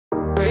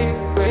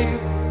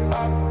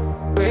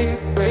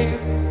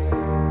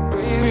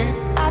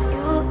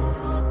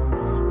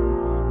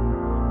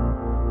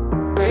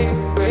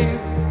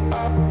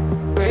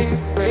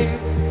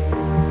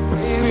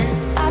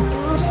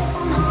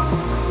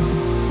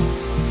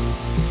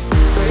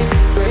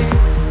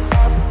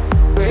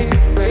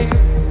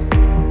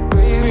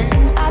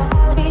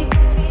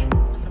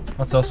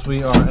That's us.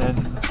 We are in.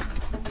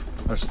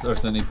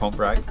 There's the new pump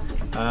rack.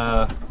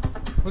 What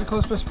do you call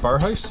this place?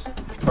 Firhouse?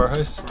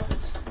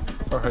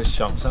 Firhouse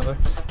Shopping Centre.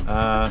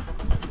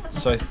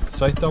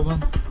 South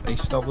Dublin,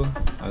 East Dublin.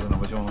 I don't know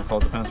what you want to call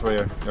it. Depends where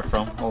you're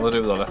from. All to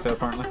do with the left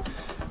apparently.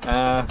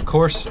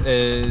 Course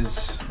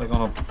is like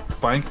on a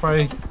bank,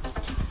 very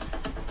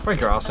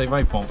grassy,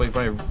 very bumpy,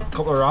 very a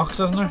couple of rocks,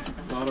 isn't there?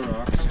 A lot of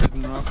rocks,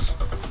 hidden rocks.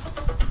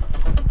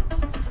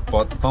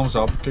 But thumbs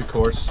up, good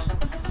course.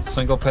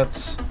 Single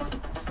pits.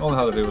 All they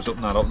had to do was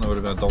open that up and there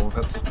would have been a double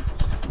pits.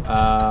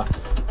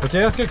 But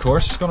yeah, good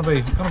course. It's gonna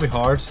be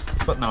hard.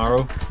 It's a bit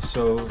narrow,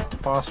 so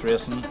fast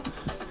racing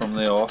from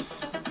the off.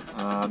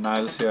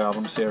 Niall's here,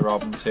 Adam's here,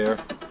 Robin's here.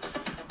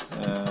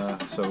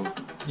 So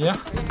yeah.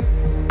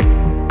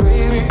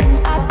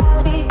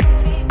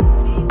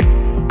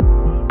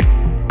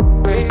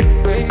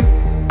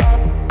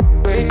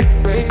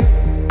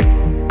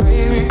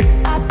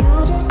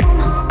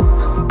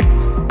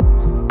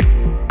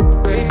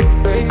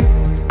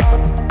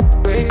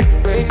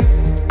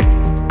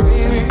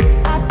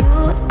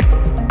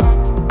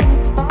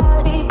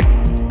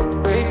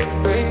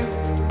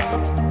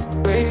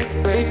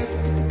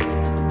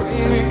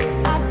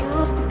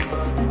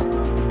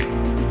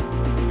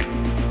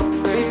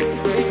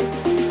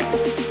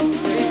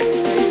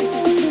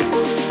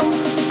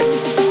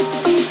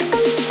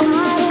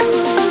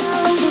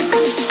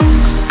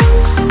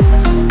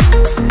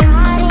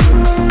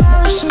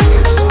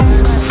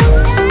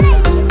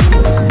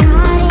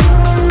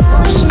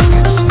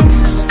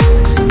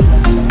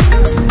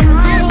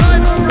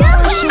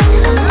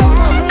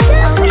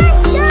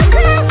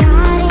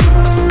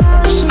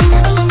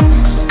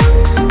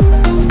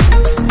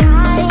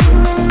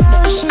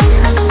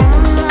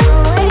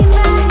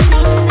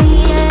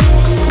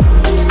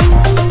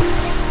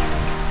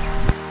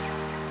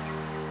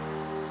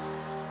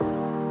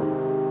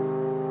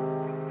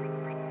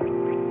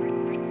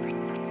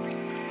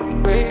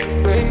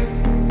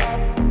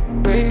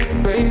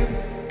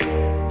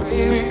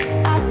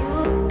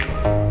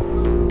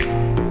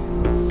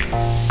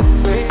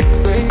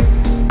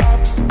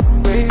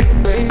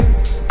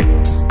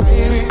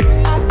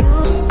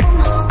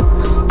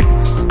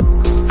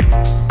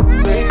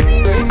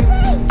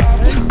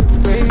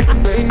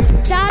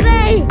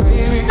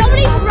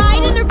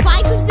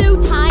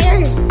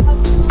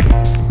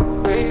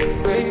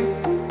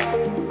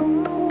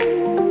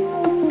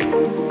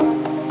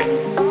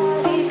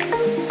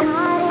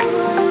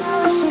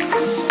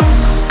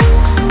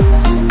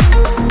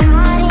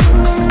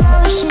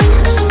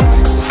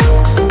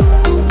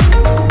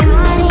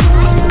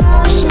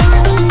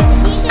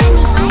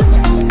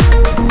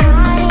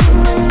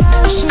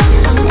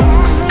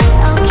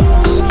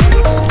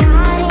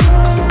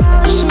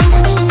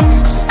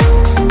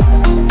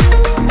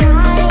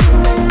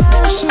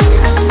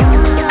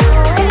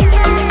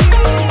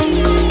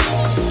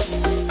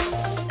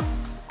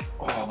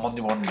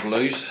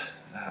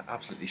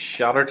 Absolutely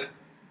shattered.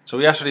 So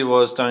we actually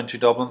was down to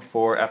Dublin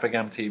for Epic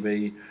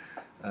MTB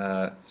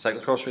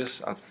cyclocross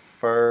race at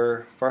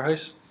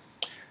Firhouse.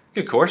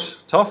 Good course,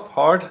 tough,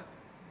 hard,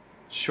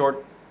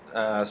 short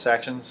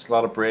sections, a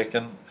lot of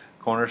braking.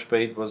 Corner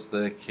speed was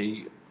the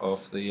key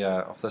of the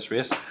of this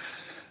race.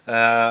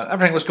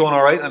 Everything was going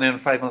all right, and then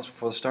 5 minutes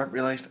before the start,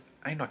 realised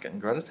I'm not getting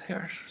gridded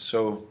here.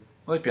 So,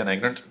 without being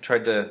ignorant,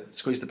 tried to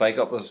squeeze the bike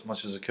up as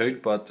much as I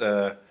could, but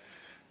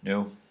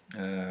no.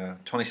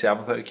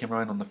 27th out came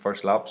around on the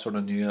first lap. Sort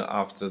of knew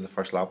after the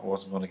first lap I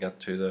wasn't going to get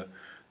to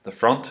the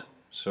front,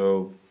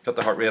 so got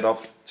the heart rate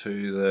up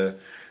to the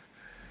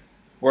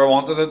where I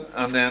wanted it,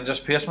 and then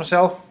just paced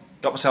myself.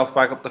 Got myself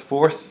back up to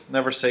 4th.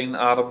 Never seen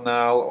Adam,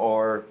 Niall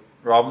or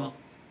Robin.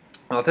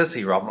 Well, I did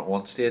see Robin at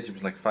one stage. He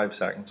was like 5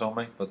 seconds on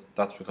me, but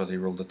that's because he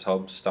rolled the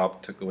tub,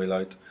 stopped, took the wheel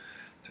out,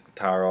 took the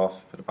tyre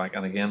off, put it back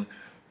in again.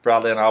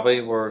 Bradley and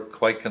Abby were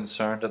quite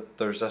concerned that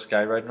there's this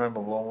guy riding around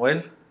with one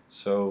wheel.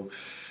 So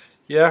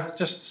yeah,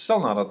 just still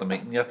not at the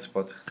meeting yet,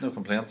 but no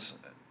complaints.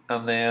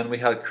 And then we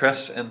had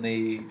Chris in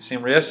the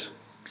same race.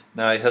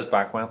 Now his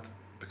back went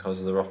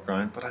because of the rough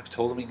ground, but I've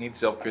told him he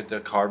needs to upgrade to a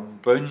carbon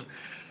boon,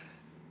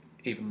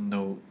 even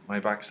though my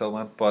back still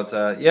went.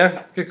 But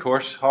yeah, good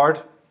course,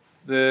 hard.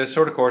 The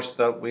sort of course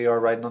that we are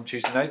riding on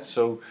Tuesday nights,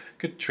 so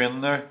good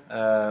training there.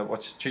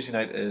 What's Tuesday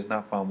night is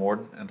Nat Van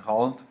Warden in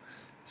Holland.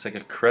 It's like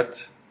a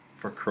crit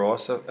for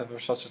cross, if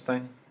there's such a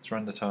thing. It's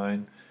around the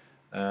town.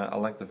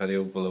 I'll link the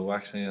video below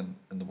actually, and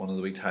one of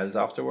the wee tiles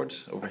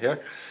afterwards over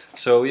here.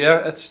 So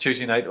yeah, it's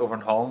Tuesday night over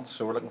in Holland,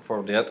 so we're looking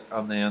forward to it.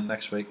 And then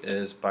next week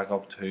is back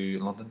up to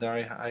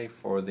Londonderry High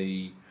for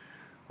the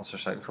Ulster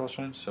Cyclocross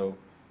round. So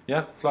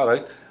yeah, flat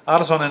out.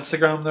 Add us on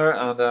Instagram there,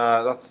 and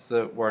that's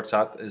where it's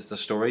at, is the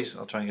stories.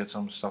 I'll try and get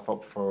some stuff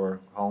up for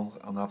Holland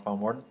and that Van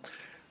Warden.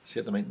 See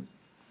you at the meeting.